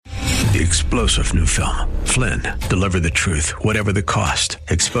The explosive new film, Flynn, deliver the truth, whatever the cost,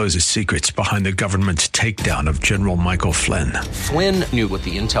 exposes secrets behind the government's takedown of General Michael Flynn. Flynn knew what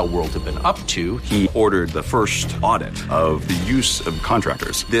the intel world had been up to. He ordered the first audit of the use of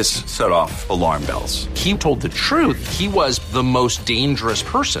contractors. This set off alarm bells. He told the truth. He was the most dangerous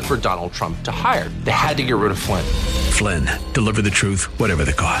person for Donald Trump to hire. They had to get rid of Flynn. Flynn, deliver the truth, whatever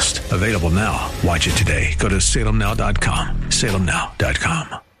the cost. Available now. Watch it today. Go to salemnow.com.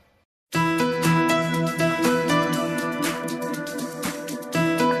 salemnow.com.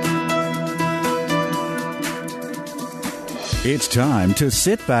 It's time to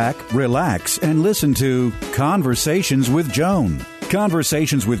sit back, relax, and listen to Conversations with Joan.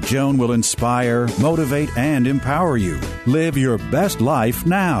 Conversations with Joan will inspire, motivate, and empower you. Live your best life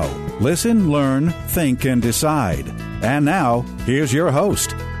now. Listen, learn, think, and decide. And now, here's your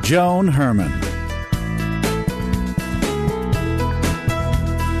host, Joan Herman.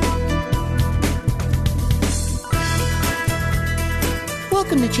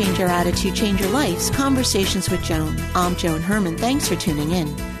 Welcome to Change Your Attitude, Change Your Life's Conversations with Joan. I'm Joan Herman. Thanks for tuning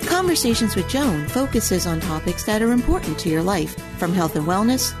in. Conversations with Joan focuses on topics that are important to your life, from health and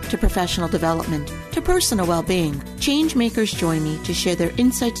wellness to professional development to personal well-being. Change makers join me to share their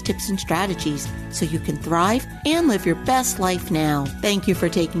insights, tips, and strategies so you can thrive and live your best life now. Thank you for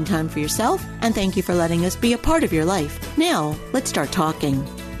taking time for yourself, and thank you for letting us be a part of your life. Now, let's start talking.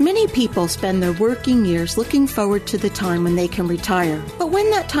 Many people spend their working years looking forward to the time when they can retire. But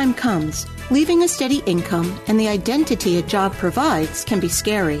when that time comes, leaving a steady income and the identity a job provides can be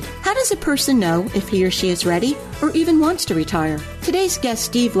scary. How does a person know if he or she is ready or even wants to retire? Today's guest,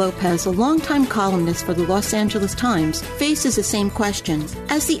 Steve Lopez, a longtime columnist for the Los Angeles Times, faces the same questions.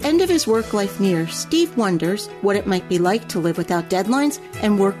 As the end of his work life nears, Steve wonders what it might be like to live without deadlines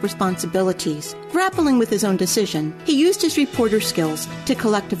and work responsibilities. Grappling with his own decision, he used his reporter skills to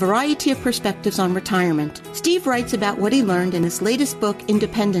collect a variety of perspectives on retirement. Steve writes about what he learned in his latest book,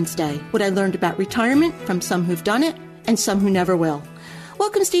 Independence Day, What I Learned About Retirement from Some Who've Done It and Some Who Never Will.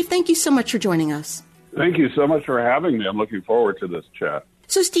 Welcome, Steve. Thank you so much for joining us. Thank you so much for having me. I'm looking forward to this chat.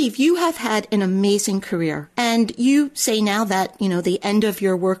 So, Steve, you have had an amazing career, and you say now that, the end of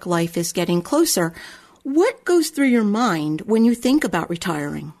your work life is getting closer. What goes through your mind when you think about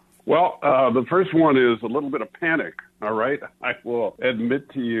retiring? Well, the first one is a little bit of panic. All right, I will admit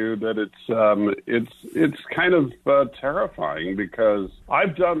to you that it's kind of terrifying because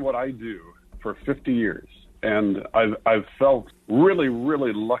I've done what I do for 50 years, and I've felt really,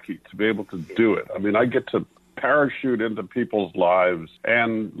 really lucky to be able to do it. I mean, I get to parachute into people's lives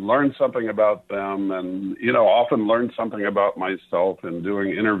and learn something about them, and often learn something about myself in doing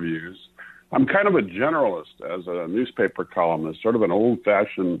interviews. I'm kind of a generalist as a newspaper columnist, sort of an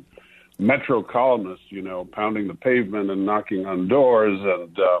old-fashioned metro columnist, pounding the pavement and knocking on doors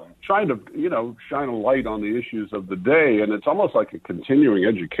and trying to, shine a light on the issues of the day. And it's almost like a continuing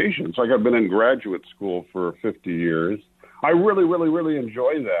education. It's like I've been in graduate school for 50 years. I really, really, really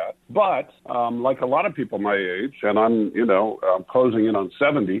enjoy that. But like a lot of people my age, and I'm closing in on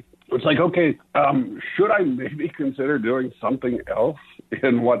 70, it's like, okay, should I maybe consider doing something else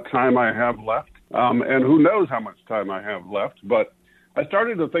in what time I have left? And who knows how much time I have left. But I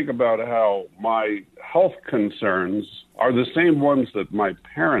started to think about how my health concerns are the same ones that my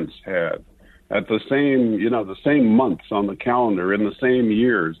parents had at the same months on the calendar in the same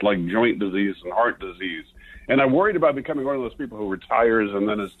years, like joint disease and heart disease. And I worried about becoming one of those people who retires and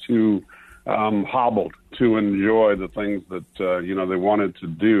then is too hobbled to enjoy the things that, they wanted to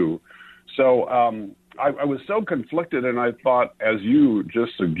do. So I was so conflicted, and I thought, as you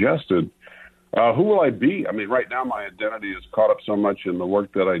just suggested, who will I be? I mean, right now my identity is caught up so much in the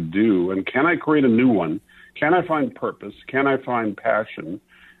work that I do. And can I create a new one? Can I find purpose? Can I find passion?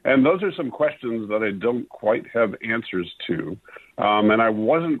 And those are some questions that I don't quite have answers to. And I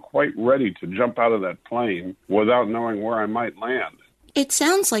wasn't quite ready to jump out of that plane without knowing where I might land. It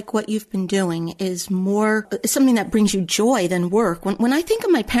sounds like what you've been doing is more something that brings you joy than work. When I think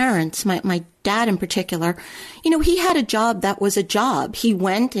of my parents, my dad in particular, he had a job that was a job. He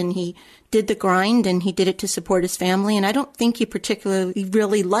went and he did the grind and he did it to support his family. And I don't think he particularly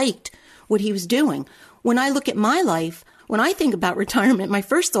really liked what he was doing. When I look at my life, when I think about retirement, my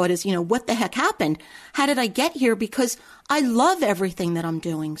first thought is, what the heck happened? How did I get here? Because I love everything that I'm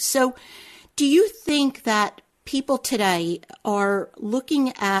doing. So do you think that people today are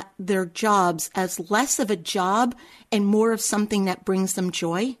looking at their jobs as less of a job and more of something that brings them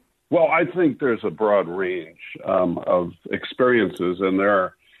joy? Well, I think there's a broad range of experiences, and there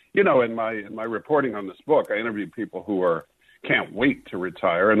are, in my reporting on this book, I interviewed people who are can't wait to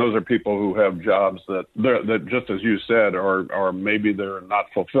retire. And those are people who have jobs that just as you said, or maybe they're not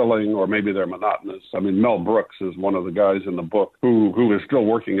fulfilling, or maybe they're monotonous. I mean, Mel Brooks is one of the guys in the book who is still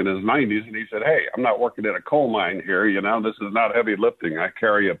working in his 90s, and he said, hey, I'm not working in a coal mine here. This is not heavy lifting. I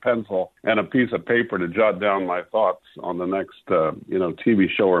carry a pencil and a piece of paper to jot down my thoughts on the next, TV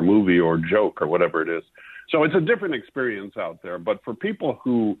show or movie or joke or whatever it is. So it's a different experience out there. But for people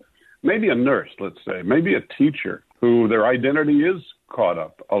who, maybe a nurse, let's say, maybe a teacher, who their identity is caught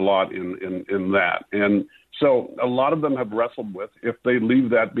up a lot in that. And so a lot of them have wrestled with if they leave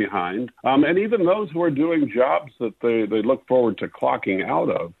that behind. And even those who are doing jobs that they look forward to clocking out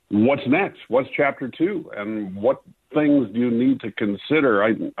of, what's next? What's chapter 2? And what things do you need to consider?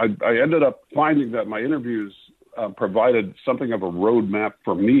 I ended up finding that my interviews provided something of a roadmap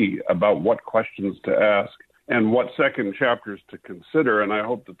for me about what questions to ask and what second chapters to consider. And I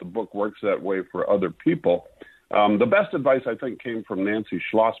hope that the book works that way for other people. The best advice, I think, came from Nancy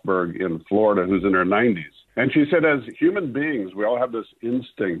Schlossberg in Florida, who's in her 90s. And she said, as human beings, we all have this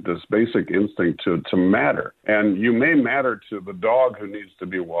instinct, this basic instinct to matter. And you may matter to the dog who needs to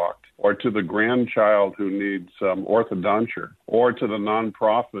be walked, or to the grandchild who needs orthodonture, or to the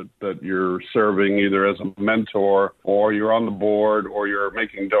nonprofit that you're serving either as a mentor, or you're on the board, or you're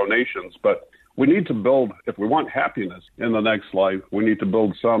making donations. But we need to build, if we want happiness in the next life, we need to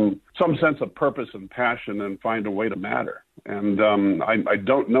build some sense of purpose and passion and find a way to matter. And I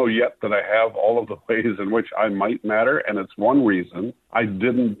don't know yet that I have all of the ways in which I might matter, and it's one reason I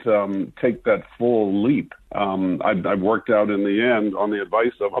didn't take that full leap. I've worked out in the end on the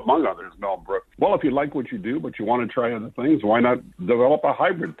advice of, among others, Mel Brooks. Well, if you like what you do, but you want to try other things, why not develop a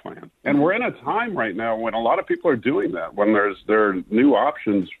hybrid plan? And we're in a time right now when a lot of people are doing that, when there are new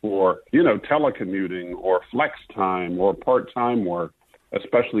options for, telecommuting or flex time or part-time work,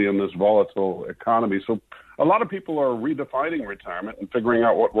 especially in this volatile economy. So a lot of people are redefining retirement and figuring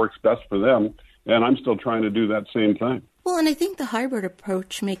out what works best for them. And I'm still trying to do that same thing. Well, and I think the hybrid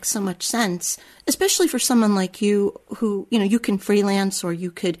approach makes so much sense, especially for someone like you who, you can freelance, or you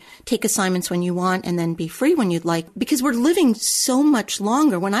could take assignments when you want and then be free when you'd like, because we're living so much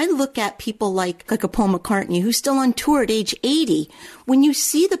longer. When I look at people like a Paul McCartney, who's still on tour at age 80, when you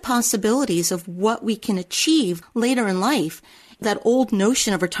see the possibilities of what we can achieve later in life, that old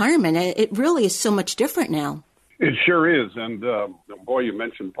notion of retirement, it really is so much different now. It sure is. And boy, you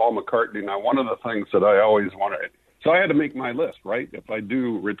mentioned Paul McCartney. Now, one of the things that I always wanted, so I had to make my list, right? If I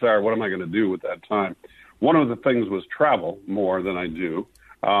do retire, what am I going to do with that time? One of the things was travel more than I do.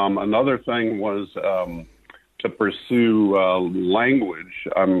 Another thing was to pursue language.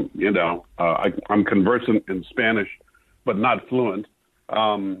 I'm conversant in Spanish, but not fluent.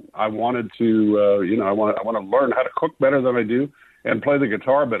 I wanted to, I want to learn how to cook better than I do and play the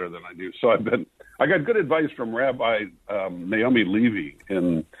guitar better than I do. So I got good advice from Rabbi Naomi Levy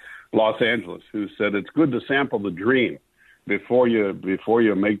in Los Angeles, who said it's good to sample the dream before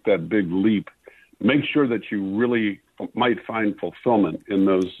you make that big leap. Make sure that you really might find fulfillment in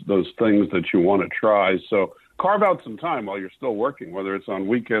those things that you want to try. So carve out some time while you're still working, whether it's on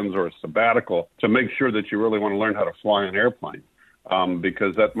weekends or a sabbatical, to make sure that you really want to learn how to fly an airplane,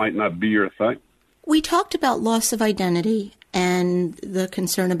 because that might not be your thing. We talked about loss of identity and the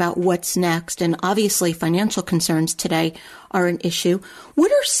concern about what's next, and obviously financial concerns today are an issue.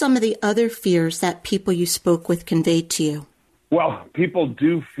 What are some of the other fears that people you spoke with conveyed to you? Well, people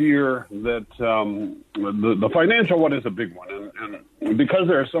do fear that the financial one is a big one. And because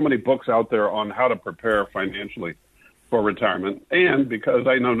there are so many books out there on how to prepare financially for retirement, and because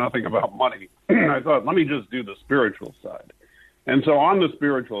I know nothing about money, I thought, let me just do the spiritual side. And so on the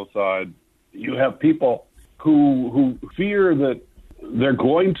spiritual side, you have people who fear that they're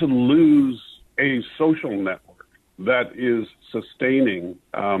going to lose a social network that is sustaining,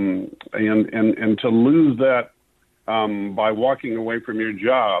 and to lose that by walking away from your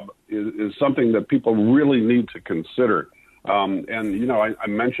job is something that people really need to consider. I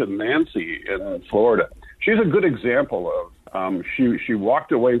mentioned Nancy in Florida. She's a good example of she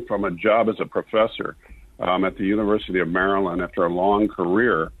walked away from a job as a professor at the University of Maryland after a long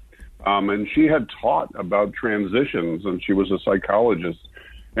career. And she had taught about transitions, and she was a psychologist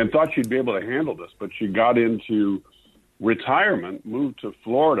and thought she'd be able to handle this. But she got into retirement, moved to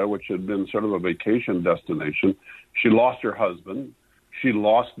Florida, which had been sort of a vacation destination. She lost her husband. She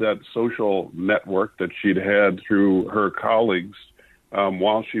lost that social network that she'd had through her colleagues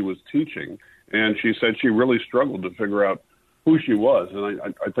while she was teaching. And she said she really struggled to figure out who she was.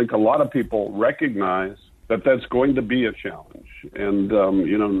 And I think a lot of people recognize that that's going to be a challenge. And,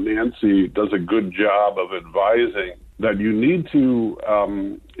 Nancy does a good job of advising that you need to,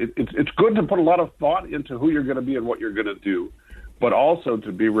 it's good to put a lot of thought into who you're going to be and what you're going to do, but also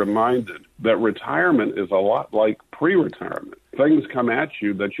to be reminded that retirement is a lot like pre-retirement. Things come at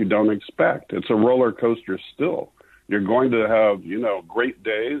you that you don't expect. It's a roller coaster still. You're going to have, great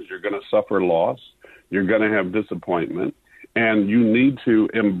days. You're going to suffer loss. You're going to have disappointment. And you need to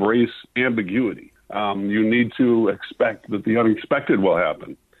embrace ambiguity. You need to expect that the unexpected will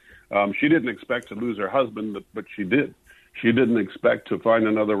happen. She didn't expect to lose her husband, but she did. She didn't expect to find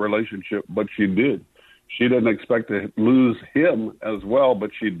another relationship, but she did. She didn't expect to lose him as well,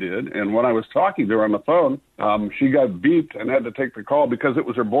 but she did. And when I was talking to her on the phone, she got beeped and had to take the call because it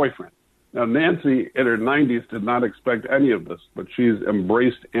was her boyfriend. Now, Nancy in her 90s did not expect any of this, but she's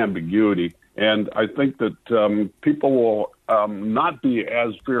embraced ambiguity. And I think that people will not be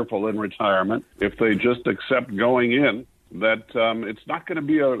as fearful in retirement if they just accept going in that it's not going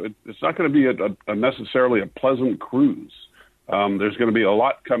to be a necessarily a pleasant cruise. There's going to be a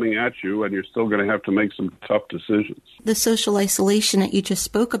lot coming at you, and you're still going to have to make some tough decisions. The social isolation that you just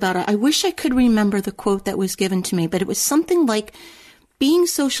spoke about, I wish I could remember the quote that was given to me, but it was something like, being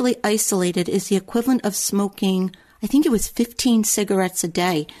socially isolated is the equivalent of smoking, I think it was 15 cigarettes a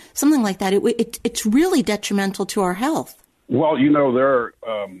day, something like that. It's really detrimental to our health. Well,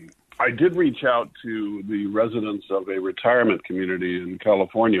 I did reach out to the residents of a retirement community in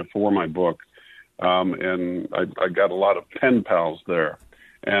California for my book, and I got a lot of pen pals there.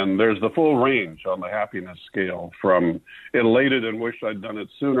 And there's the full range on the happiness scale, from elated and wish I'd done it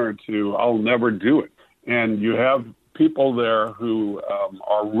sooner to I'll never do it. And you have people there who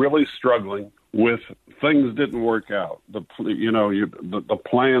are really struggling with things didn't work out. The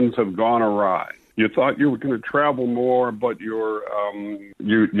plans have gone awry. You thought you were going to travel more, but you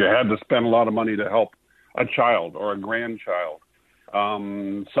had to spend a lot of money to help a child or a grandchild.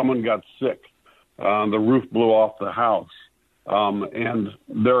 Someone got sick. The roof blew off the house. And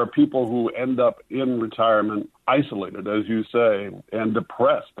there are people who end up in retirement isolated, as you say, and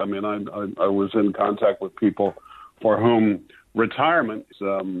depressed. I mean, I was in contact with people for whom retirement is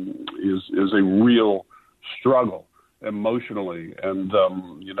a real struggle emotionally, and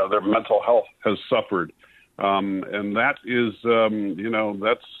their mental health has suffered, and that is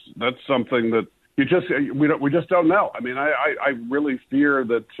that's something that we just don't know. I mean, I really fear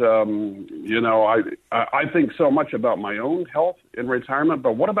that I think so much about my own health in retirement,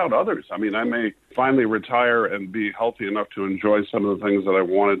 but what about others? I mean, I may finally retire and be healthy enough to enjoy some of the things that I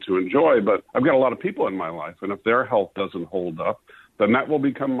wanted to enjoy, but I've got a lot of people in my life, and if their health doesn't hold up, then that will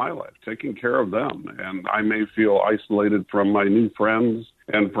become my life, taking care of them. And I may feel isolated from my new friends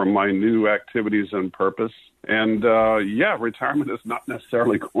and from my new activities and purpose. And retirement is not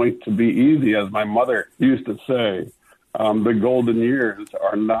necessarily going to be easy. As my mother used to say, the golden years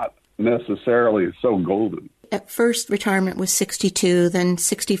are not necessarily so golden. At first, retirement was 62, then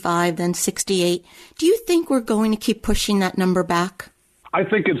 65, then 68. Do you think we're going to keep pushing that number back? I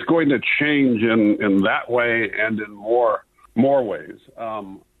think it's going to change in that way and in more ways.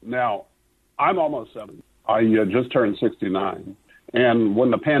 Now, I'm almost 70. I just turned 69. And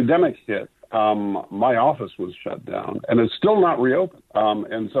when the pandemic hit, my office was shut down, and it's still not reopened.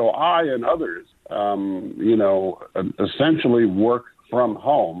 And so I and others, essentially work from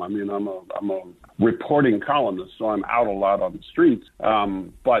home. I mean, I'm a reporting columnist, so I'm out a lot on the streets.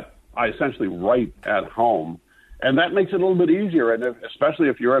 But I essentially write at home. And that makes it a little bit easier, and especially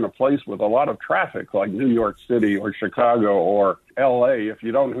if you're in a place with a lot of traffic like New York City or Chicago or L.A., if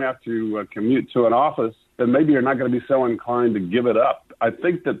you don't have to commute to an office, then maybe you're not going to be so inclined to give it up. I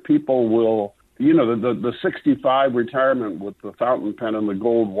think that people will, the 65 retirement with the fountain pen and the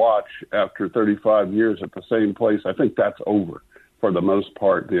gold watch after 35 years at the same place, I think that's over for the most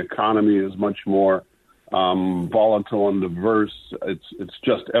part. The economy is much more volatile and diverse. It's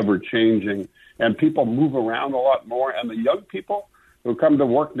just ever changing. And people move around a lot more. And the young people who come to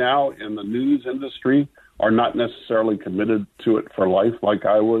work now in the news industry are not necessarily committed to it for life like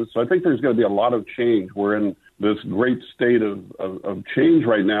I was. So I think there's going to be a lot of change. We're in this great state of change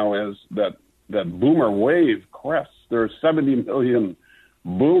right now as that boomer wave crests. There are 70 million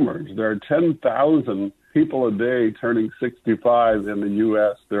boomers. There are 10,000 people a day turning 65 in the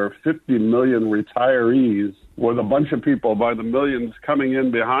U.S. There are 50 million retirees with a bunch of people by the millions coming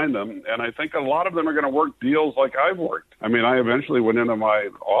in behind them. And I think a lot of them are going to work deals like I've worked. I mean, I eventually went into my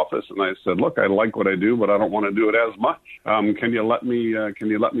office and I said, look, I like what I do, but I don't want to do it as much. Can you let me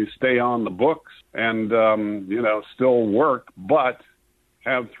stay on the books and, still work, but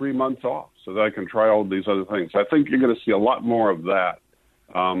have 3 months off so that I can try all these other things? I think you're going to see a lot more of that.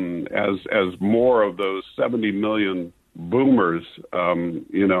 As more of those 70 million boomers,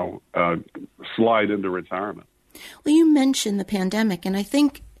 slide into retirement. Well, you mentioned the pandemic, and I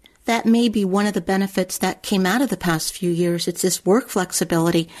think that may be one of the benefits that came out of the past few years. It's this work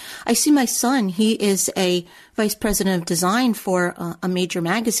flexibility. I see my son, he is a vice president of design for a major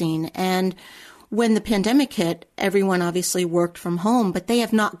magazine. And when the pandemic hit, everyone obviously worked from home, but they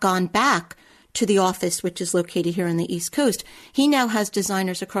have not gone back to the office, which is located here on the East Coast. He now has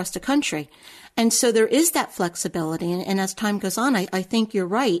designers across the country. And so there is that flexibility. And as time goes on, I think you're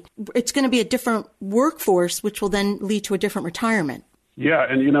right. It's going to be a different workforce, which will then lead to a different retirement. Yeah,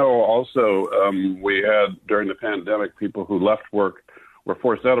 and also we had during the pandemic people who left work, were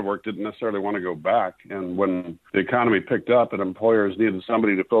forced out of work, didn't necessarily want to go back. And when the economy picked up and employers needed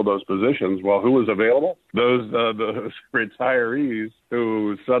somebody to fill those positions, well, who was available? Those retirees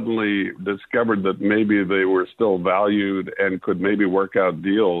who suddenly discovered that maybe they were still valued and could maybe work out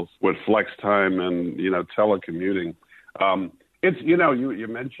deals with flex time and telecommuting. You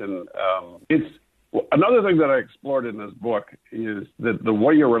mentioned it's. Another thing that I explored in this book is that the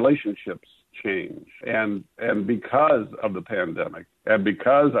way your relationships change. And because of the pandemic and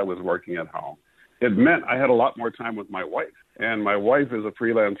because I was working at home, it meant I had a lot more time with my wife. And my wife is a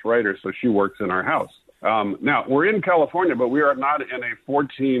freelance writer, so she works in our house. Now, we're in California, but we are not in a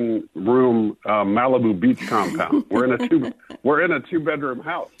 14-room Malibu beach compound. We're in a two-bedroom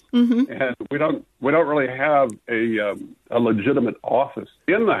house. Mm-hmm. And we don't really have a legitimate office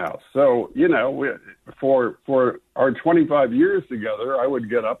in the house. So, for our 25 years together, I would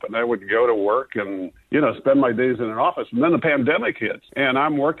get up and I would go to work and, spend my days in an office. And then the pandemic hits and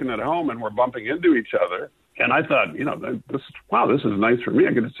I'm working at home and we're bumping into each other. And I thought, this is nice for me.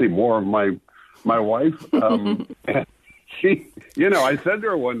 I get to see more of my wife. And she, I said to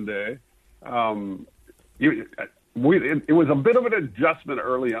her one day, it was a bit of an adjustment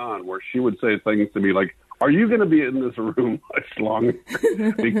early on where she would say things to me like, are you going to be in this room much longer?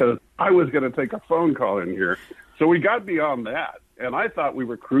 Because I was going to take a phone call in here. So we got beyond that. And I thought we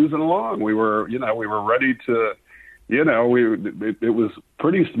were cruising along. We were ready to, it was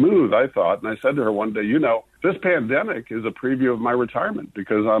pretty smooth, I thought. And I said to her one day, this pandemic is a preview of my retirement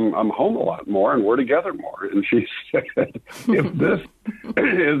because I'm home a lot more and we're together more. And she said, if this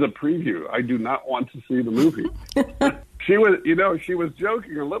is a preview, I do not want to see the movie. She was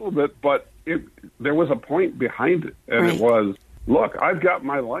joking a little bit, but there was a point behind it. And It was, look, I've got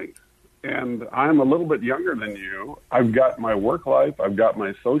my life and I'm a little bit younger than you. I've got my work life. I've got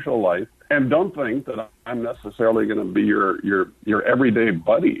my social life. And don't think that I'm necessarily going to be your everyday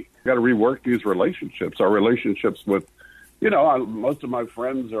buddy. I've got to rework these relationships. Our relationships with, most of my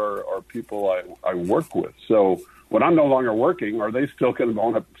friends are people I work with. So when I'm no longer working, are they still going to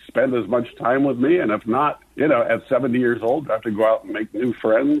want to spend as much time with me? And if not, at 70 years old, I have to go out and make new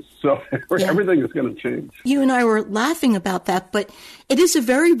friends. So everything is going to change. You and I were laughing about that, but it is a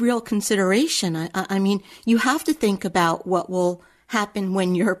very real consideration. I mean, you have to think about what will happen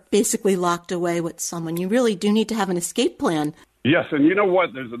when you're basically locked away with someone. You really do need to have an escape plan. Yes, and you know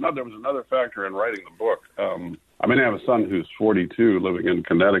what? There was another factor in writing the book. I have a son who's 42 living in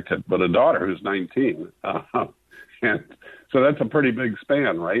Connecticut, but a daughter who's 19. And so that's a pretty big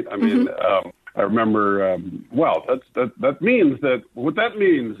span, right? I mean, I remember, that means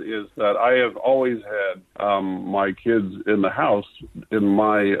that I have always had my kids in the house in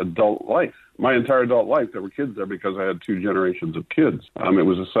my adult life. My entire adult life, there were kids there because I had two generations of kids. It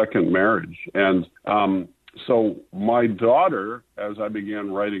was a second marriage. And so my daughter, as I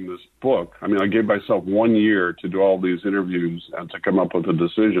began writing this book, I gave myself 1 year to do all these interviews and to come up with a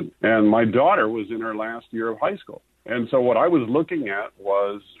decision. And my daughter was in her last year of high school. And so what I was looking at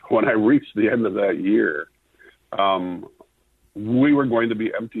was when I reached the end of that year, we were going to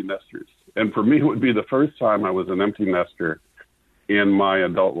be empty nesters. And for me, it would be the first time I was an empty nester in my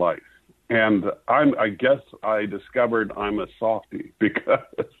adult life. And I guess I discovered I'm a softie because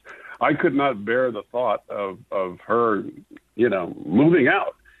I could not bear the thought of her, moving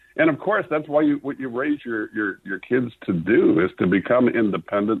out. And of course, that's why what you raise your kids to do is to become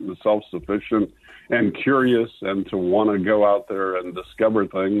independent and self-sufficient and curious and to want to go out there and discover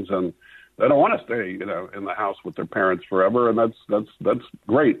things. And they don't want to stay, in the house with their parents forever. And that's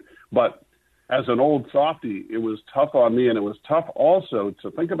great. But as an old softie, it was tough on me, and it was tough also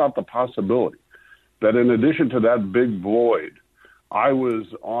to think about the possibility that in addition to that big void, I was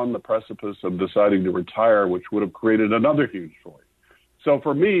on the precipice of deciding to retire, which would have created another huge void. So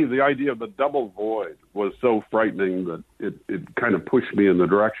for me, the idea of the double void was so frightening that it kind of pushed me in the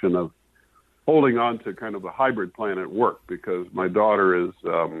direction of holding on to kind of a hybrid plan at work, because my daughter is,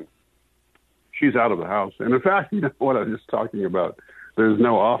 she's out of the house. And in fact, what I was just talking about, there's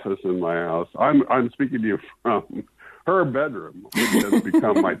no office in my house. I'm speaking to you her bedroom, which has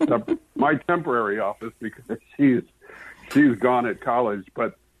become my temporary office because she's gone at college.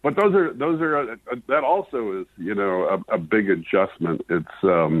 But those are that also is, you know, a big adjustment. It's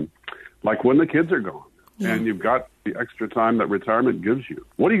like when the kids are gone. Yeah. And you've got the extra time that retirement gives you.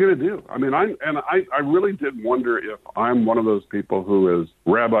 What are you going to do? I mean, I really did wonder if I'm one of those people who, as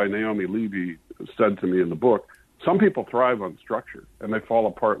Rabbi Naomi Levy said to me in the book, some people thrive on structure and they fall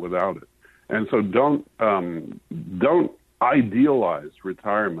apart without it. And so don't idealize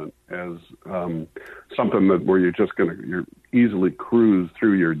retirement as something where you're easily cruise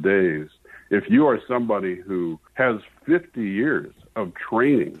through your days. If you are somebody who has 50 years of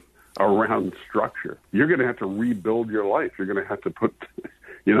training around structure, you're going to have to rebuild your life. You're going to have to put,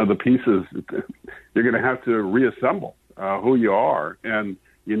 you know, the pieces. You're going to have to reassemble who you are, and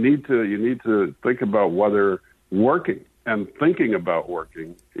you need to think about whether working and thinking about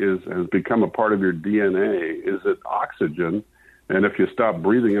working has become a part of your DNA. Is it oxygen? And if you stop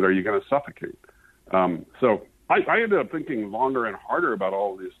breathing it, are you going to suffocate? So I ended up thinking longer and harder about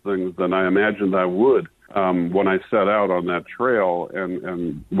all these things than I imagined I would when I set out on that trail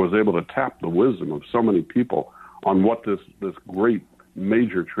and was able to tap the wisdom of so many people on what this great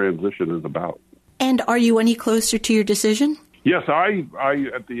major transition is about. And are you any closer to your decision? Yes, I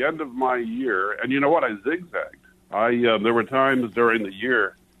at the end of my year, and you know what, I zigzagged. There were times during the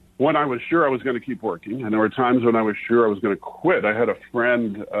year when I was sure I was going to keep working, and there were times when I was sure I was going to quit. I had a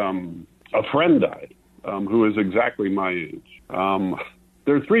friend died, who is exactly my age.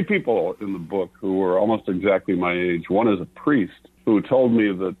 There are three people in the book who were almost exactly my age. One is a priest who told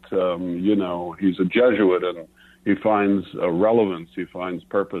me that, you know, he's a Jesuit and he finds relevance, he finds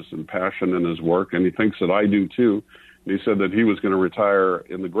purpose and passion in his work, and he thinks that I do too. And he said that he was going to retire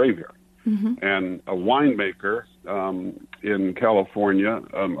in the graveyard. Mm-hmm. And a winemaker in California,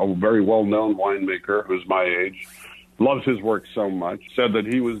 a very well-known winemaker who's my age, loves his work so much, said that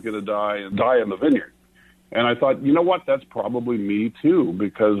he was going to die in the vineyard. And I thought, you know what, that's probably me too,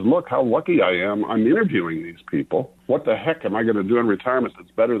 because look how lucky I am. I'm interviewing these people. What the heck am I going to do in retirement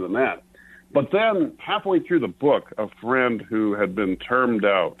that's better than that? But then halfway through the book, a friend who had been termed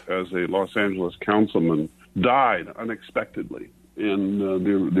out as a Los Angeles councilman died unexpectedly. And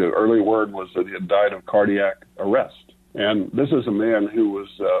the early word was that he had died of cardiac arrest. And this is a man who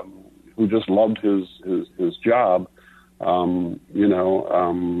just loved his job, similar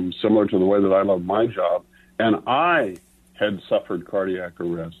to the way that I love my job. And I had suffered cardiac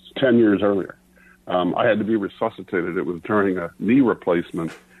arrest 10 years earlier. I had to be resuscitated. It was during a knee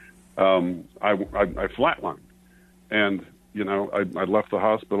replacement. I flatlined. And, you know, I left the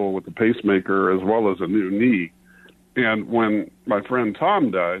hospital with the pacemaker as well as a new knee. And when my friend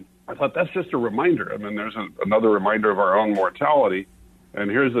Tom died, I thought that's just a reminder. I mean, there's another reminder of our own mortality.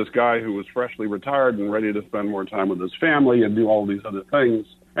 And here's this guy who was freshly retired and ready to spend more time with his family and do all these other things.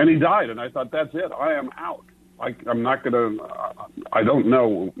 And he died. And I thought, that's it. I am out. I'm not going to, I don't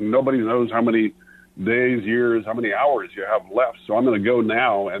know. Nobody knows how many days, years, how many hours you have left. So I'm going to go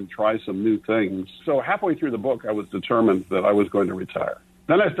now and try some new things. So halfway through the book, I was determined that I was going to retire.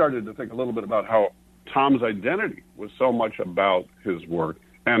 Then I started to think a little bit about how Tom's identity was so much about his work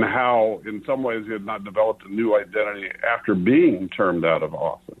and how in some ways he had not developed a new identity after being termed out of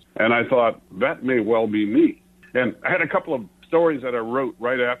office. And I thought, that may well be me. And I had a couple of stories that I wrote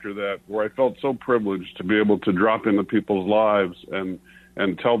right after that where I felt so privileged to be able to drop into people's lives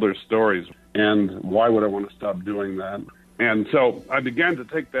and tell their stories. And why would I want to stop doing that? And so I began to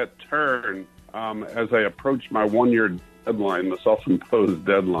take that turn as I approached my one-year deadline, the self-imposed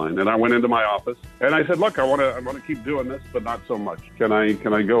deadline. And I went into my office and I said, look, I want to keep doing this, but not so much. Can I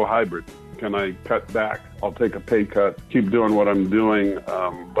go hybrid? Can I cut back? I'll take a pay cut, keep doing what I'm doing,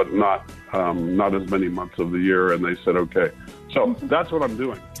 but not as many months of the year. And they said, okay. So that's what I'm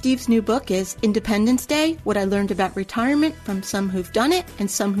doing. Steve's new book is Independence Day, What I Learned About Retirement from Some Who've Done It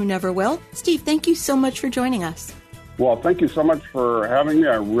and Some Who Never Will. Steve, thank you so much for joining us. Well, thank you so much for having me.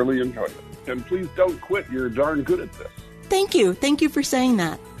 I really enjoyed it. And please don't quit. You're darn good at this. Thank you. Thank you for saying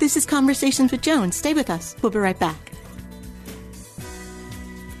that. This is Conversations with Joan. Stay with us. We'll be right back.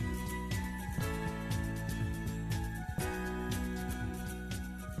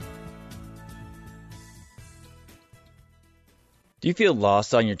 Do you feel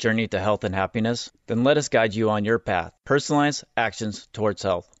lost on your journey to health and happiness? Then let us guide you on your path. Personalized actions towards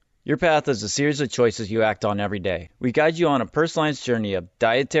health. Your path is a series of choices you act on every day. We guide you on a personalized journey of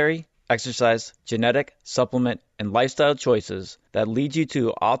dietary, exercise, genetic, supplement, and lifestyle choices that lead you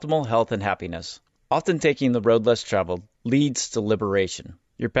to optimal health and happiness. Often taking the road less traveled leads to liberation.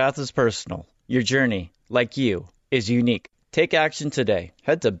 Your path is personal. Your journey, like you, is unique. Take action today.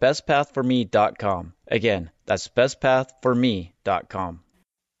 Head to bestpathforme.com. Again, that's bestpathforme.com.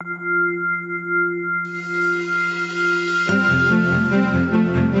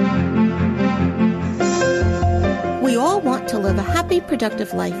 We all want to live a happy,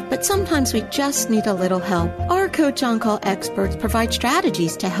 productive life, but sometimes we just need a little help. Our Coach On Call experts provide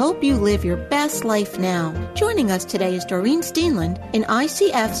strategies to help you live your best life now. Joining us today is Doreen Steenland, an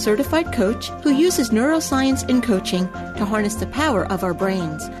ICF certified coach who uses neuroscience in coaching to harness the power of our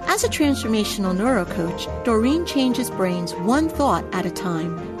brains. As a transformational neurocoach, Doreen changes brains one thought at a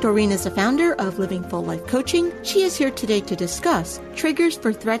time. Doreen is the founder of Living Full Life Coaching. She is here today to discuss triggers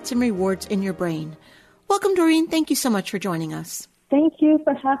for threats and rewards in your brain. Welcome, Doreen. Thank you so much for joining us. Thank you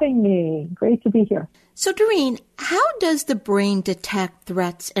for having me. Great to be here. So, Doreen, how does the brain detect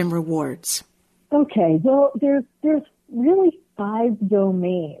threats and rewards? Okay, well, there's really 5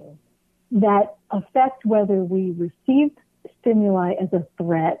 domains that affect whether we receive stimuli as a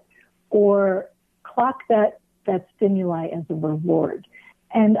threat or clock that stimuli as a reward.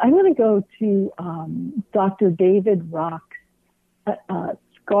 And I'm going to go to Dr. David Rock's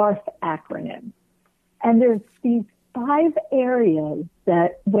SCARF acronym. And there's these 5 areas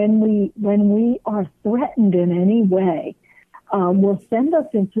that when we are threatened in any way, will send us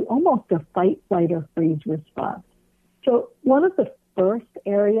into almost a fight, flight, or freeze response. So one of the first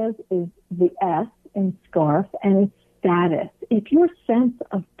areas is the S in SCARF, and it's status. If your sense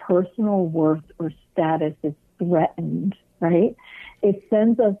of personal worth or status is threatened, right, it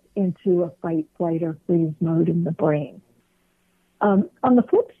sends us into a fight, flight, or freeze mode in the brain. On the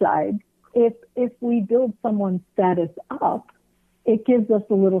flip side, if we build someone's status up, it gives us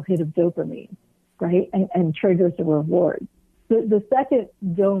a little hit of dopamine, right, and triggers a reward. The second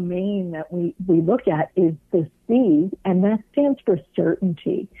domain that we look at is the C, and that stands for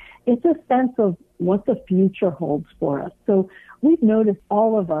certainty. It's a sense of what the future holds for us. So we've noticed,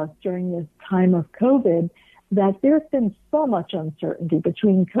 all of us, during this time of COVID, that there's been so much uncertainty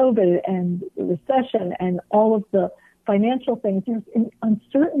between COVID and the recession and all of the financial things. There's an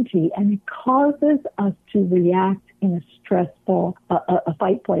uncertainty, and it causes us to react in a stressful, a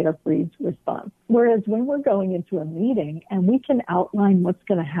fight, flight, or freeze response. Whereas when we're going into a meeting and we can outline what's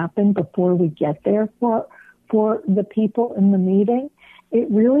going to happen before we get there for the people in the meeting, it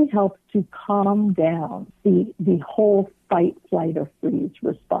really helps to calm down the whole fight, flight, or freeze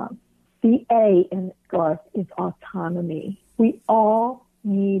response. The A in SCARF is autonomy. We all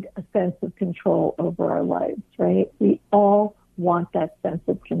need a sense of control over our lives, right? We all want that sense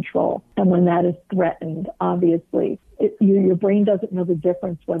of control. And when that is threatened, obviously, your brain doesn't know the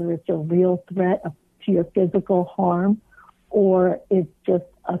difference whether it's a real threat to your physical harm or it's just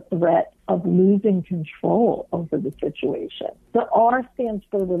a threat of losing control over the situation. The R stands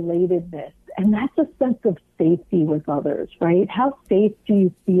for relatedness, and that's a sense of safety with others, right? How safe do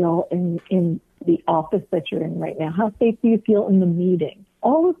you feel in the office that you're in right now? How safe do you feel in the meeting?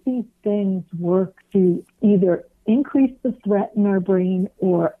 All of these things work to either increase the threat in our brain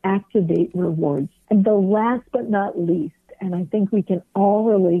or activate rewards. And the last but not least, and I think we can all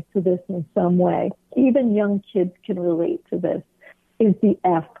relate to this in some way, even young kids can relate to this, is the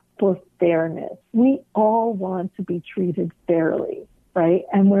F for fairness. We all want to be treated fairly, right?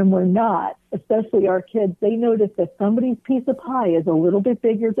 And when we're not, especially our kids, they notice that somebody's piece of pie is a little bit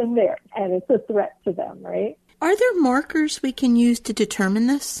bigger than theirs, and it's a threat to them, right? Are there markers we can use to determine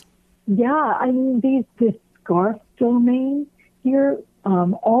this? Yeah, I mean, this SCARF domain here,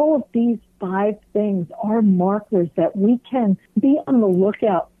 all of these 5 things are markers that we can be on the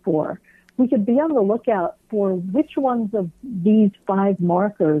lookout for. We could be on the lookout for which ones of these 5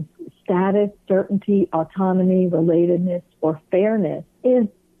 markers, status, certainty, autonomy, relatedness, or fairness, is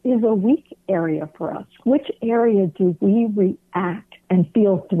a weak area for us. Which area do we react and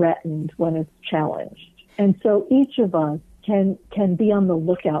feel threatened when it's challenged? And so each of us can be on the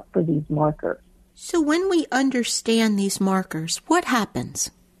lookout for these markers. So when we understand these markers, what happens?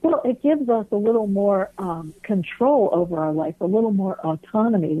 Well, it gives us a little more control over our life, a little more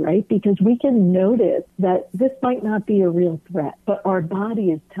autonomy, right? Because we can notice that this might not be a real threat, but our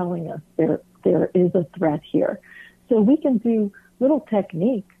body is telling us there is a threat here. So we can do little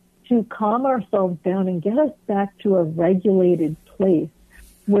techniques to calm ourselves down and get us back to a regulated place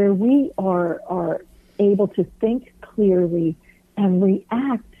where we are able to think clearly and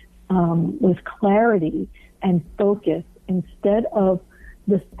react with clarity and focus instead of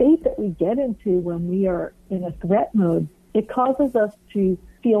the state that we get into when we are in a threat mode. It causes us to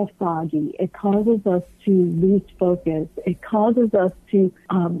feel foggy. It causes us to lose focus. It causes us to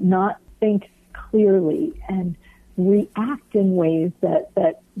not think clearly and react in ways that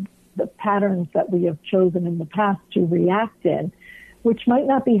the patterns that we have chosen in the past to react in, which might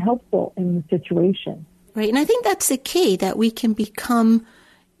not be helpful in the situation. Right. And I think that's the key, that we can become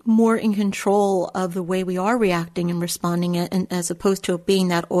more in control of the way we are reacting and responding, and as opposed to it being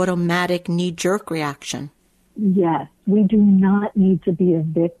that automatic knee-jerk reaction. Yes, we do not need to be a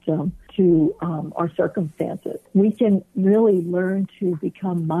victim to our circumstances. We can really learn to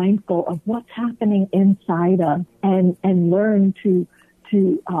become mindful of what's happening inside us and learn to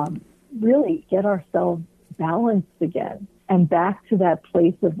really get ourselves balanced again and back to that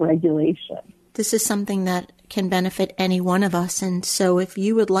place of regulation. This is something that can benefit any one of us. And so if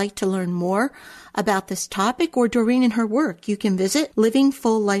you would like to learn more about this topic or Doreen and her work, you can visit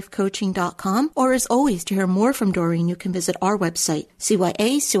livingfulllifecoaching.com. Or as always, to hear more from Doreen, you can visit our website,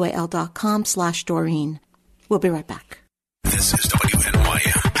 cyacal.com/Doreen. We'll be right back. This is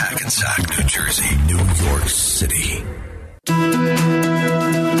WNYM, Hackensack, New Jersey, New York City.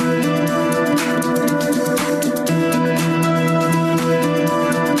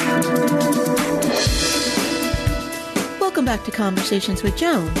 Welcome back to Conversations with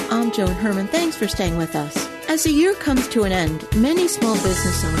Joan. I'm Joan Herman. Thanks for staying with us. As the year comes to an end, many small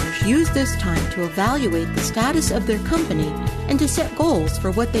business owners use this time to evaluate the status of their company and to set goals for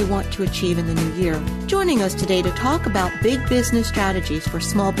what they want to achieve in the new year. Joining us today to talk about big business strategies for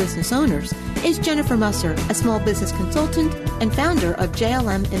small business owners is Jennifer Musser, a small business consultant and founder of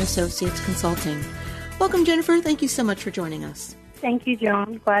JLM & Associates Consulting. Welcome, Jennifer. Thank you so much for joining us. Thank you,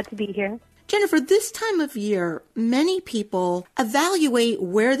 Joan. Glad to be here. Jennifer, this time of year, many people evaluate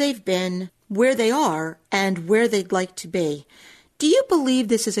where they've been, where they are, and where they'd like to be. Do you believe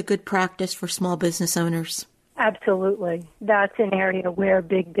this is a good practice for small business owners? Absolutely. That's an area where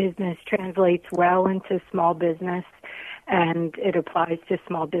big business translates well into small business, and it applies to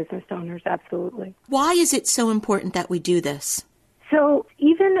small business owners, absolutely. Why is it so important that we do this? So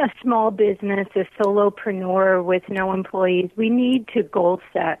even a small business, a solopreneur with no employees, we need to goal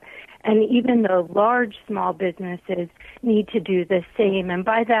set. And even the large small businesses need to do the same. And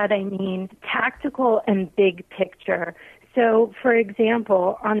by that I mean tactical and big picture. So, for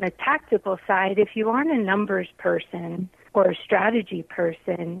example, on the tactical side, if you aren't a numbers person or a strategy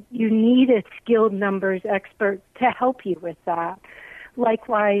person, you need a skilled numbers expert to help you with that.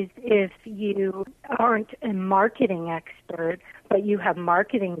 Likewise, if you aren't a marketing expert, but you have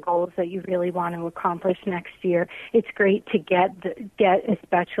marketing goals that you really want to accomplish next year, it's great to get a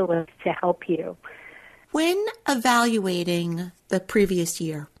specialist to help you. When evaluating the previous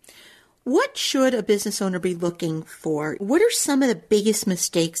year, what should a business owner be looking for? What are some of the biggest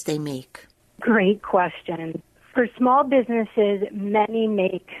mistakes they make? Great question. For small businesses, many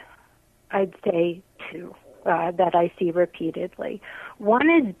make, I'd say, two. That I see repeatedly. One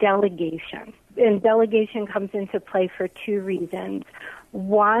is delegation, and delegation comes into play for two reasons.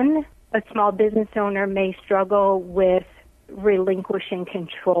 One, a small business owner may struggle with relinquishing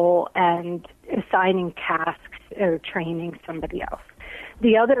control and assigning tasks or training somebody else.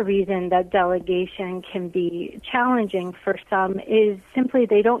 The other reason that delegation can be challenging for some is simply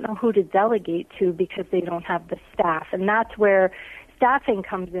they don't know who to delegate to because they don't have the staff, and that's where staffing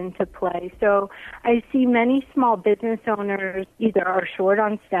comes into play. So I see many small business owners either are short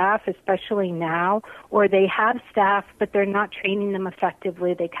on staff, especially now, or they have staff, but they're not training them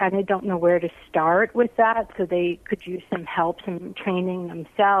effectively. They kind of don't know where to start with that, so they could use some help, some training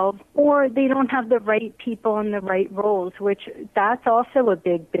themselves, or they don't have the right people in the right roles, which that's also a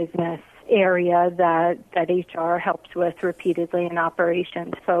big business area that HR helps with repeatedly in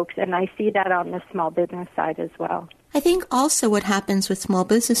operations folks, and I see that on the small business side as well. I think also what happens with small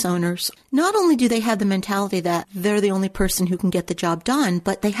business owners, not only do they have the mentality that they're the only person who can get the job done,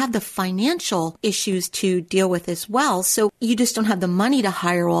 but they have the financial issues to deal with as well. So you just don't have the money to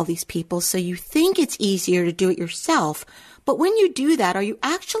hire all these people. So you think it's easier to do it yourself. But when you do that, are you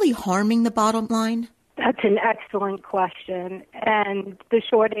actually harming the bottom line? That's an excellent question. And the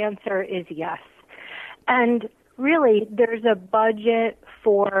short answer is yes. And really, there's a budget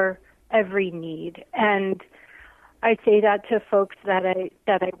for every need. And I say that to folks that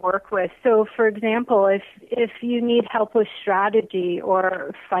I work with. So, for example, if you need help with strategy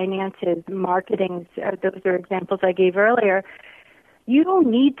or finances, marketing, those are examples I gave earlier, you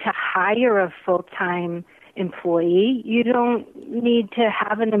don't need to hire a full-time employee. You don't need to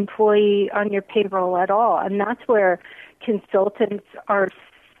have an employee on your payroll at all. And that's where consultants are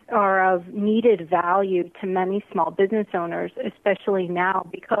of needed value to many small business owners, especially now,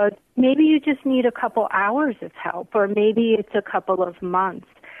 because maybe you just need a couple hours of help, or maybe it's a couple of months.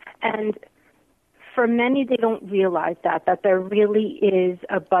 And for many, they don't realize that there really is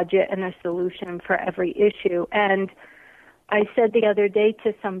a budget and a solution for every issue. And I said the other day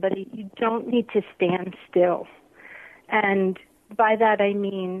to somebody, you don't need to stand still. And by that I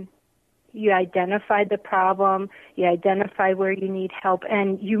mean you identify the problem, you identify where you need help,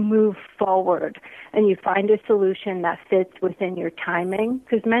 and you move forward. And you find a solution that fits within your timing,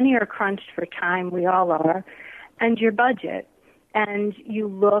 because many are crunched for time, we all are, and your budget. And you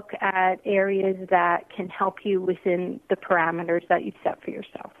look at areas that can help you within the parameters that you've set for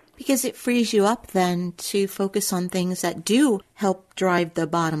yourself. Because it frees you up then to focus on things that do help drive the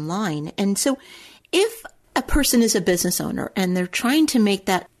bottom line. And so if a person is a business owner and they're trying to make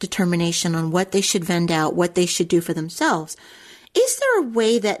that determination on what they should vend out, what they should do for themselves, is there a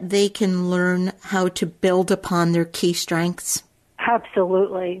way that they can learn how to build upon their key strengths?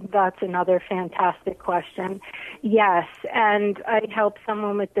 Absolutely. That's another fantastic question. Yes, and I helped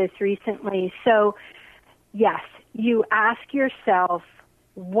someone with this recently. So, yes, you ask yourself,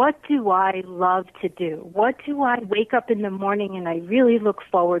 what do I love to do? What do I wake up in the morning and I really look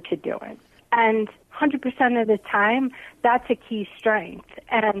forward to doing? And 100% of the time, that's a key strength.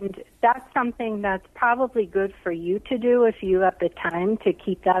 And that's something that's probably good for you to do if you have the time to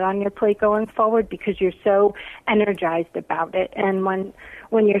keep that on your plate going forward, because you're so energized about it. And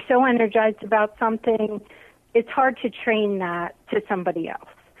when you're so energized about something, it's hard to train that to somebody else.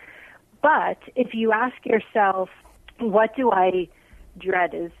 But if you ask yourself, what do I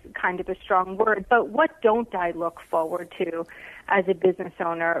dread is kind of a strong word, but what don't I look forward to as a business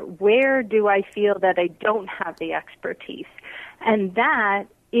owner? Where do I feel that I don't have the expertise? And that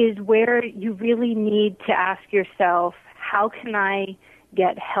is where you really need to ask yourself, how can I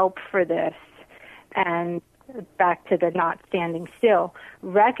get help for this? And back to the not standing still,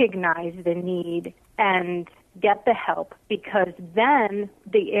 recognize the need and get the help, because then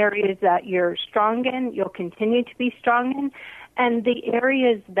the areas that you're strong in, you'll continue to be strong in, and the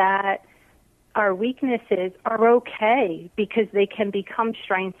areas that are weaknesses are okay, because they can become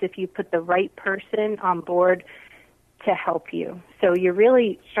strengths if you put the right person on board to help you. So you're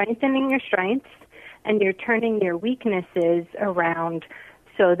really strengthening your strengths, and you're turning your weaknesses around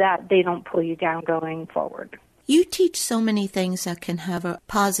so that they don't pull you down going forward. You teach so many things that can have a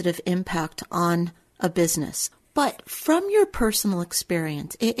positive impact on a business. But from your personal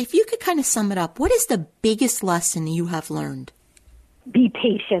experience, if you could kind of sum it up, what is the biggest lesson you have learned? Be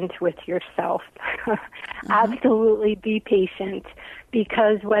patient with yourself. Absolutely be patient,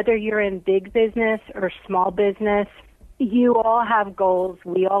 because whether you're in big business or small business, you all have goals.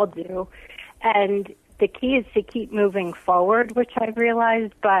 We all do. And the key is to keep moving forward, which I've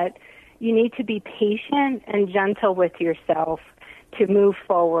realized, but you need to be patient and gentle with yourself to move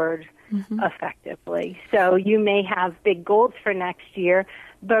forward effectively. So you may have big goals for next year,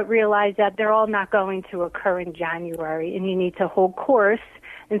 but realize that they're all not going to occur in January, and you need to hold course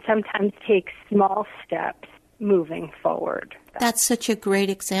and sometimes take small steps moving forward. That's such a great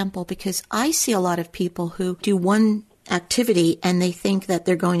example, because I see a lot of people who do one activity and they think that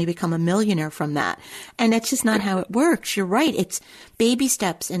they're going to become a millionaire from that. And that's just not how it works. You're right. It's baby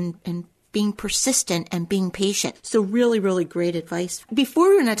steps and being persistent and being patient. So really, really great advice. Before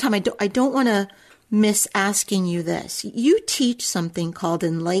we run out of time, I don't want to miss asking you this. You teach something called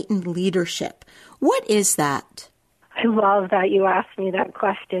enlightened leadership. What is that? I love that you asked me that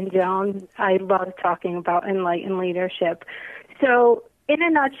question, Joan. I love talking about enlightened leadership. So in a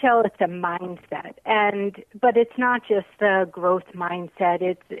nutshell, it's a mindset, but it's not just a growth mindset.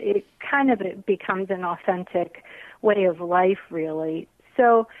 It becomes an authentic way of life, really.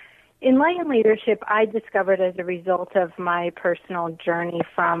 So enlightened leadership, I discovered as a result of my personal journey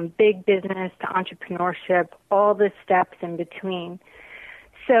from big business to entrepreneurship, all the steps in between.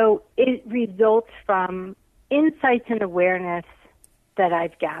 So it results from insights and awareness that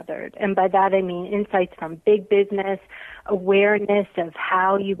I've gathered. And by that I mean insights from big business, awareness of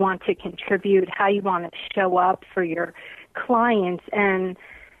how you want to contribute, how you want to show up for your clients and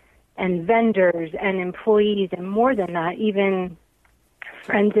vendors and employees, and more than that, even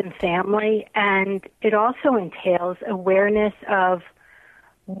friends and family. And it also entails awareness of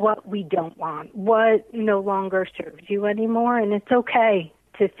what we don't want, what no longer serves you anymore, and it's okay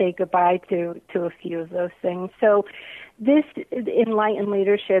to say goodbye to a few of those things. So this enlightened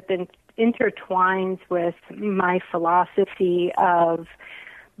leadership intertwines with my philosophy of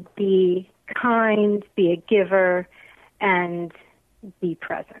be kind, be a giver, and be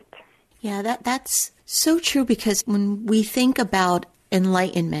present. Yeah, that's so true, because when we think about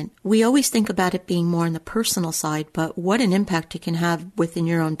enlightenment, we always think about it being more on the personal side, but what an impact it can have within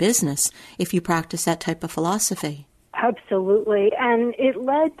your own business if you practice that type of philosophy. Absolutely. And it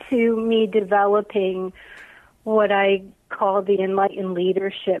led to me developing what I called the Enlightened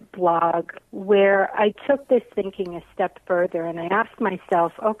Leadership blog, where I took this thinking a step further, and I asked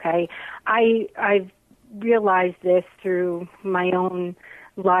myself, okay, I've realized this through my own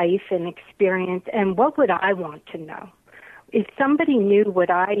life and experience, and what would I want to know? If somebody knew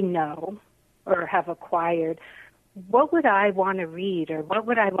what I know or have acquired, what would I want to read, or what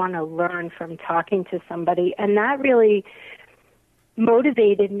would I want to learn from talking to somebody? And that really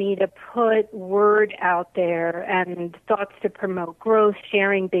motivated me to put word out there and thoughts to promote growth,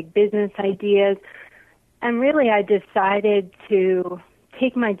 sharing big business ideas. And really, I decided to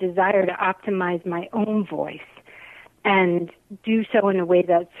take my desire to optimize my own voice and do so in a way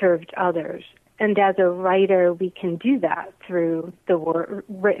that served others. And as a writer, we can do that through the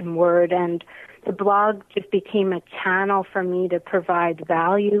written word. And the blog just became a channel for me to provide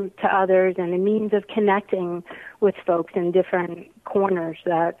value to others and a means of connecting with folks in different corners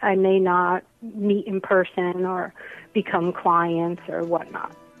that I may not meet in person or become clients or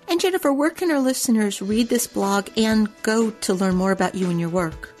whatnot. And Jennifer, where can our listeners read this blog and go to learn more about you and your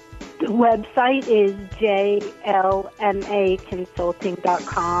work? The website is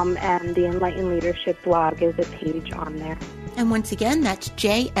jlmaconsulting.com, and the Enlightened Leadership blog is a page on there. And once again, that's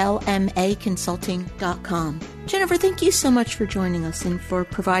jlmaconsulting.com. Jennifer, thank you so much for joining us and for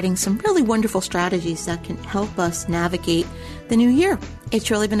providing some really wonderful strategies that can help us navigate the new year. It's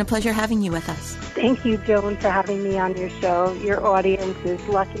really been a pleasure having you with us. Thank you, Joan, for having me on your show. Your audience is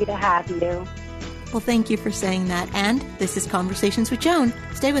lucky to have you. Well, thank you for saying that. And this is Conversations with Joan.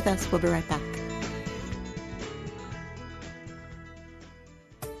 Stay with us. We'll be right back.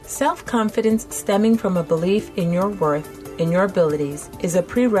 Self-confidence stemming from a belief in your worth, in your abilities, is a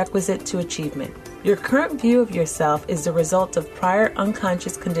prerequisite to achievement. Your current view of yourself is the result of prior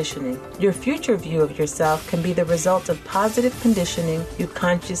unconscious conditioning. Your future view of yourself can be the result of positive conditioning you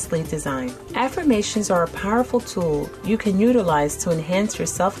consciously design. Affirmations are a powerful tool you can utilize to enhance your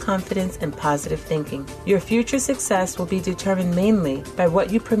self-confidence and positive thinking. Your future success will be determined mainly by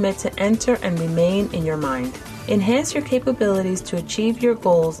what you permit to enter and remain in your mind. Enhance your capabilities to achieve your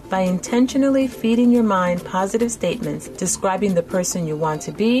goals by intentionally feeding your mind positive statements describing the person you want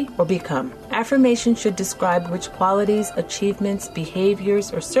to be or become. Affirmations should describe which qualities, achievements,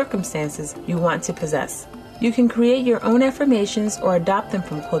 behaviors, or circumstances you want to possess. You can create your own affirmations or adopt them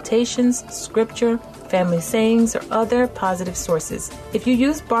from quotations, scripture, family sayings, or other positive sources. If you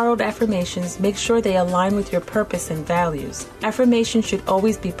use borrowed affirmations, make sure they align with your purpose and values. Affirmations should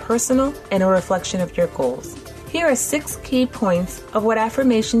always be personal and a reflection of your goals. Here are 6 key points of what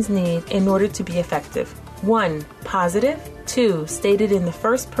affirmations need in order to be effective. 1. Positive. 2. Stated in the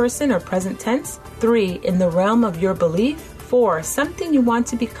first person or present tense. 3. In the realm of your belief. 4. Something you want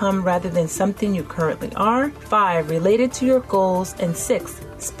to become rather than something you currently are. 5. Related to your goals. And 6.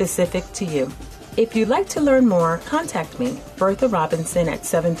 Specific to you. If you'd like to learn more, contact me, Bertha Robinson, at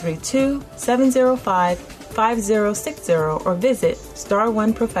 732-705-5060 or visit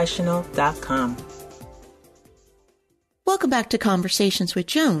StarOneProfessional.com. Welcome back to Conversations with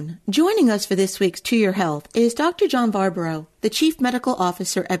Joan. Joining us for this week's To Your Health is Dr. John Barbaro, the Chief Medical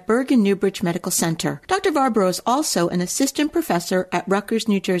Officer at Bergen-Newbridge Medical Center. Dr. Barbaro is also an assistant professor at Rutgers,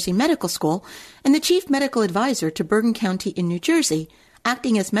 New Jersey Medical School and the Chief Medical Advisor to Bergen County in New Jersey,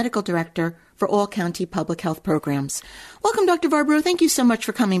 acting as Medical Director for all county public health programs. Welcome, Dr. Barbaro. Thank you so much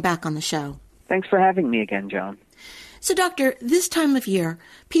for coming back on the show. Thanks for having me again, Joan. So, Doctor, this time of year,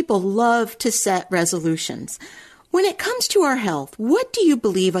 people love to set resolutions. When it comes to our health, what do you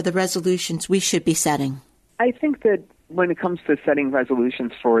believe are the resolutions we should be setting? I think that when it comes to setting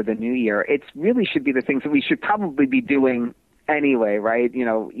resolutions for the new year, it really should be the things that we should probably be doing anyway, right? You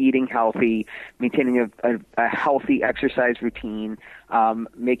know, eating healthy, maintaining a healthy exercise routine,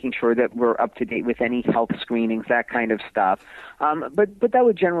 making sure that we're up to date with any health screenings, that kind of stuff. But that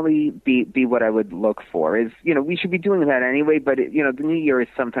would generally be what I would look for is, you know, we should be doing that anyway, but, the new year is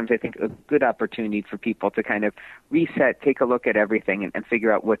sometimes, I think, a good opportunity for people to kind of reset, take a look at everything and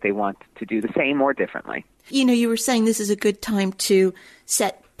figure out what they want to do the same or differently. You were saying this is a good time to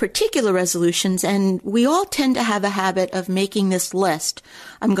set particular resolutions, and we all tend to have a habit of making this list.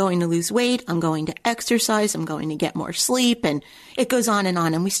 I'm going to lose weight, I'm going to exercise, I'm going to get more sleep, and it goes on.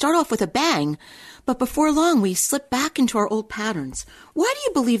 And we start off with a bang, but before long we slip back into our old patterns. Why do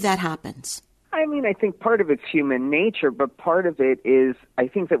you believe that happens? I mean, I think part of it's human nature, but part of it is I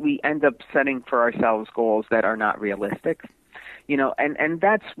think that we end up setting for ourselves goals that are not realistic. And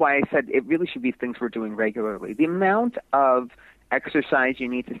that's why I said it really should be things we're doing regularly. The amount of exercise you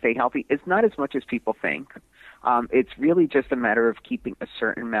need to stay healthy is not as much as people think. It's really just a matter of keeping a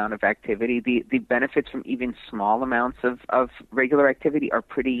certain amount of activity. The benefits from even small amounts of regular activity are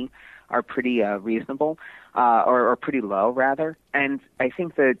pretty are pretty reasonable, or pretty low, rather. And I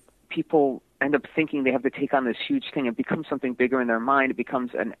think that people end up thinking they have to take on this huge thing. It becomes something bigger in their mind. It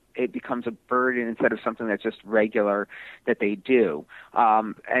becomes a burden instead of something that's just regular that they do.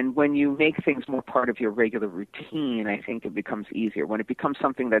 And when you make things more part of your regular routine, I think it becomes easier. When it becomes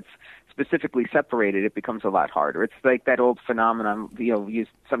something that's specifically separated, it becomes a lot harder. It's like that old phenomenon, you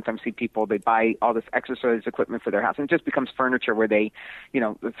sometimes see people, they buy all this exercise equipment for their house, and it just becomes furniture where they,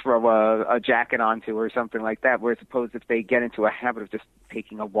 throw a jacket onto or something like that, whereas opposed if they get into a habit of just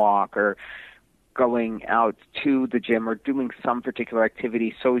taking a walk or going out to the gym or doing some particular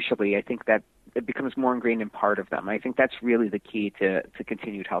activity socially, I think that it becomes more ingrained in part of them. I think that's really the key to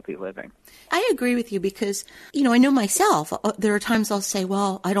continued healthy living. I agree with you because, I know myself, there are times I'll say,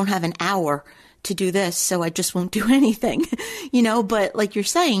 well, I don't have an hour to do this, so I just won't do anything, but like you're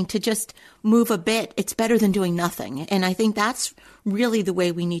saying, to just move a bit, it's better than doing nothing. And I think that's really the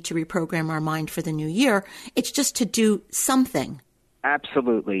way we need to reprogram our mind for the new year. It's just to do something.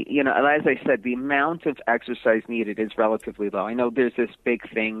 Absolutely. As I said, the amount of exercise needed is relatively low. I know there's this big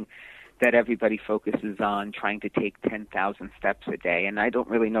thing that everybody focuses on, trying to take 10,000 steps a day, and I don't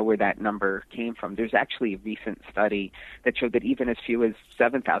really know where that number came from. There's actually a recent study that showed that even as few as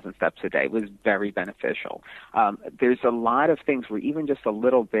 7,000 steps a day was very beneficial. There's a lot of things where even just a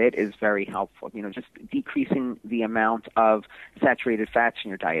little bit is very helpful. Just decreasing the amount of saturated fats in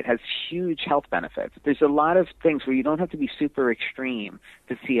your diet has huge health benefits. There's a lot of things where you don't have to be super extreme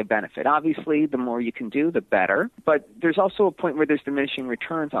to see a benefit. Obviously, the more you can do, the better, but there's also a point where there's diminishing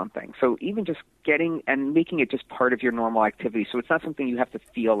returns on things. So even just getting and making it just part of your normal activity, so it's not something you have to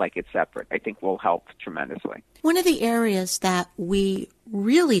feel like it's separate, I think will help tremendously. One of the areas that we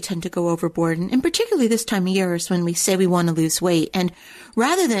really tend to go overboard, and particularly this time of year, is when we say we want to lose weight. And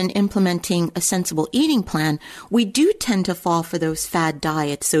rather than implementing a sensible eating plan, we do tend to fall for those fad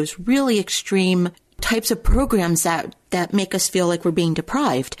diets, those really extreme types of programs that make us feel like we're being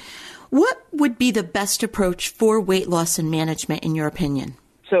deprived. What would be the best approach for weight loss and management, in your opinion?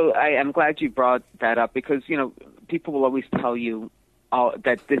 So I'm glad you brought that up because, people will always tell you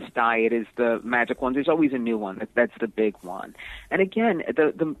that this diet is the magic one. There's always a new one. That's the big one. And again,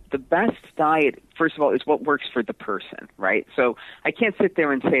 the best diet, first of all, is what works for the person, right? So I can't sit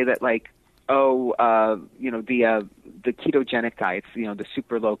there and say that the ketogenic diets, the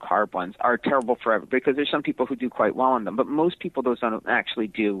super low carb ones are terrible forever, because there's some people who do quite well on them, but most people those don't actually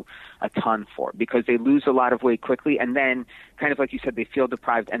do a ton for, because they lose a lot of weight quickly, and then kind of like you said, they feel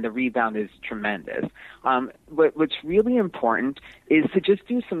deprived, and the rebound is tremendous. What's really important is to just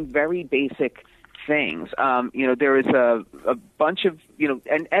do some very basic things. There is a bunch of,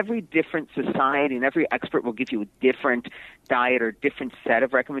 and every different society and every expert will give you a different diet or different set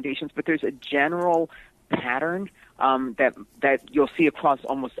of recommendations, but there's a general pattern that you'll see across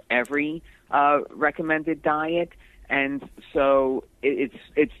almost every recommended diet. And so it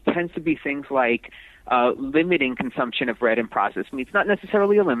tends to be things like limiting consumption of red and processed meats, not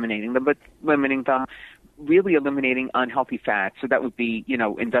necessarily eliminating them, but limiting them, really eliminating unhealthy fats. So that would be,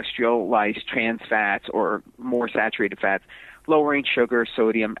 industrialized trans fats or more saturated fats, lowering sugar,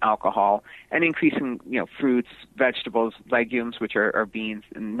 sodium, alcohol, and increasing, fruits, vegetables, legumes, which are beans,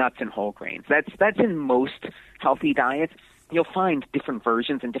 and nuts and whole grains. That's in most healthy diets. You'll find different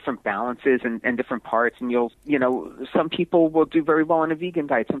versions and different balances and different parts, and some people will do very well on a vegan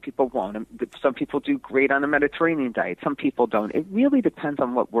diet, some people won't. Some people do great on a Mediterranean diet, some people don't. It really depends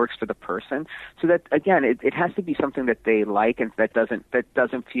on what works for the person. So that, again, it has to be something that they like and that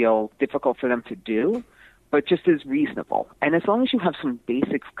doesn't feel difficult for them to do, but just is reasonable. And as long as you have some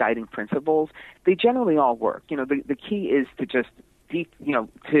basic guiding principles, they generally all work. The key is to just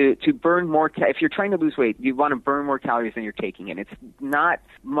to burn more. If you're trying to lose weight, you want to burn more calories than you're taking in. It's not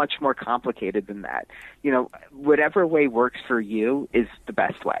much more complicated than that. Whatever way works for you is the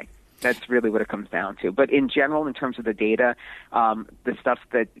best way. That's really what it comes down to. But in general, in terms of the data, the stuff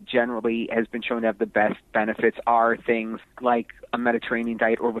that generally has been shown to have the best benefits are things like a Mediterranean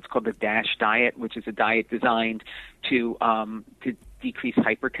diet, or what's called the DASH diet, which is a diet designed to decrease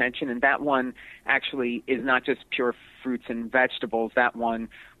hypertension. And that one actually is not just pure fruits and vegetables. That one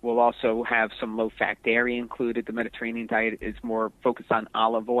will also have some low-fat dairy included. The Mediterranean diet is more focused on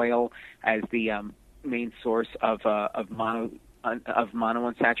olive oil as the main source of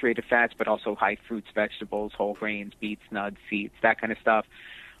monounsaturated fats, but also high fruits, vegetables, whole grains, beets, nuts, seeds, that kind of stuff.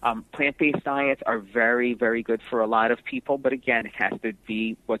 Plant-based diets are very, very good for a lot of people, but again, it has to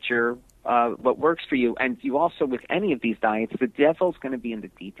be what works for you. And you also, with any of these diets, the devil's going to be in the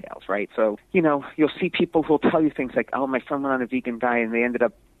details, right? So, you'll see people who'll tell you things like, oh, my friend went on a vegan diet and they ended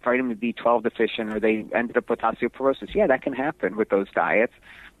up vitamin B12 deficient, or they ended up with osteoporosis. Yeah, that can happen with those diets.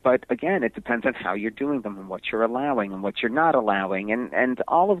 But again, it depends on how you're doing them and what you're allowing and what you're not allowing, and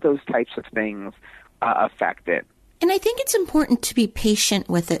all of those types of things affect it. And I think it's important to be patient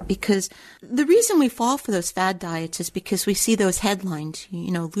with it, because the reason we fall for those fad diets is because we see those headlines,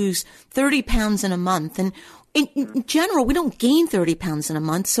 lose 30 pounds in a month. And in general, we don't gain 30 pounds in a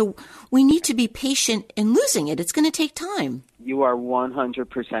month, so we need to be patient in losing it. It's going to take time. You are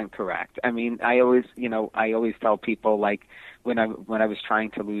 100% correct. I mean, I always tell people, like, when I was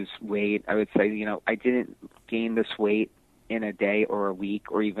trying to lose weight, I would say, I didn't gain this weight in a day or a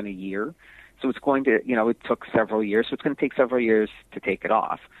week or even a year. So it's going to, it took several years, so it's going to take several years to take it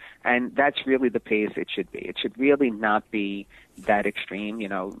off. And that's really the pace it should be. It should really not be that extreme,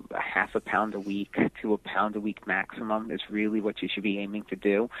 a half a pound a week to a pound a week maximum is really what you should be aiming to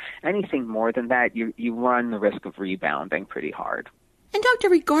do. Anything more than that, you run the risk of rebounding pretty hard. And doctor,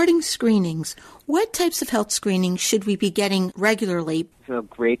 regarding screenings, what types of health screenings should we be getting regularly? It's a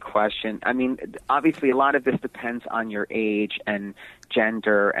great question. I mean, obviously a lot of this depends on your age and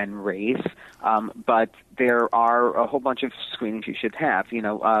gender and race, but there are a whole bunch of screenings you should have,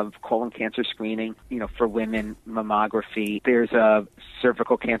 colon cancer screening, for women, mammography. There's a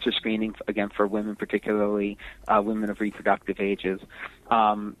cervical cancer screening, again, for women, particularly women of reproductive ages,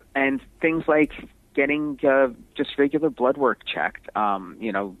 and things like getting just regular blood work checked,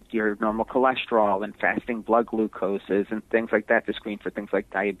 your normal cholesterol and fasting blood glucoses and things like that to screen for things like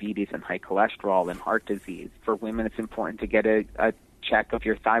diabetes and high cholesterol and heart disease. For women, it's important to get a check of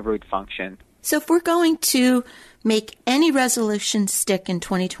your thyroid function. So if we're going to make any resolution stick in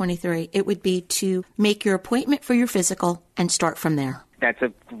 2023, it would be to make your appointment for your physical and start from there. That's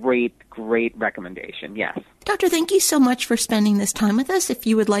a great recommendation, yes. Doctor, thank you so much for spending this time with us. If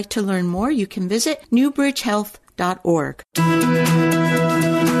you would like to learn more, you can visit newbridgehealth.org.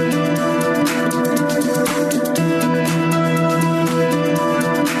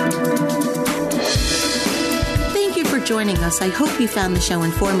 Thank you for joining us. I hope you found the show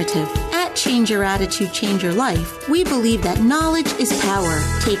informative. At Change Your Attitude, Change Your Life, we believe that knowledge is power.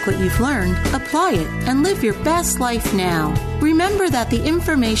 Take what you've learned, apply it, and live your best life now. Remember that the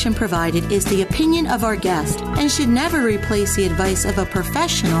information provided is the opinion of our guest and should never replace the advice of a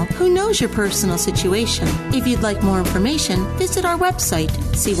professional who knows your personal situation. If you'd like more information, visit our website,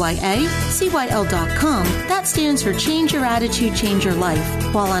 cyacyl.com. That stands for Change Your Attitude, Change Your Life.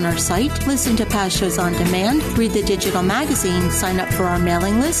 While on our site, listen to past shows on demand, read the digital magazine, sign up for our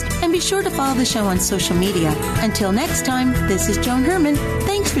mailing list, and be sure to follow the show on social media. Until next time, this is Joan Herman.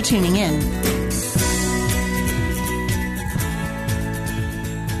 Thanks for tuning in.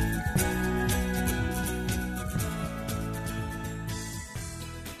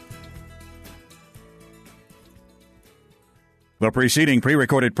 The preceding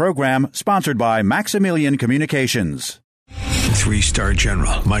pre-recorded program sponsored by Maximilian Communications. 3-star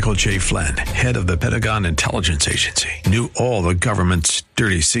General Michael J. Flynn, head of the Pentagon Intelligence Agency, knew all the government's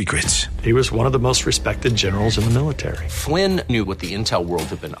dirty secrets. He was one of the most respected generals in the military. Flynn knew what the intel world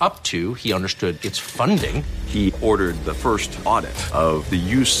had been up to. He understood its funding. He ordered the first audit of the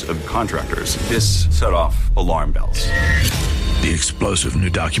use of contractors. This set off alarm bells. The explosive new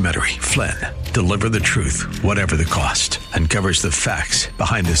documentary, Flynn, Deliver the Truth, Whatever the Cost, uncovers the facts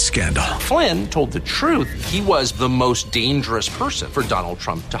behind this scandal. Flynn told the truth. He was the most dangerous person for Donald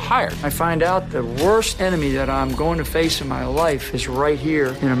Trump to hire. I find out the worst enemy that I'm going to face in my life is right here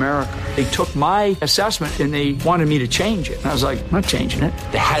in America. They took my assessment and they wanted me to change it. And I was like, I'm not changing it.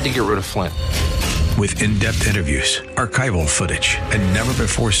 They had to get rid of Flynn. With in-depth interviews, archival footage, and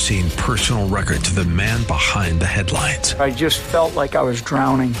never-before-seen personal records of the man behind the headlines. I just felt like I was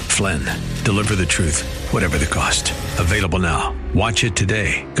drowning. Flynn, Deliver the Truth, Whatever the Cost. Available now. Watch it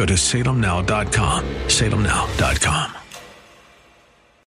today. Go to salemnow.com. salemnow.com.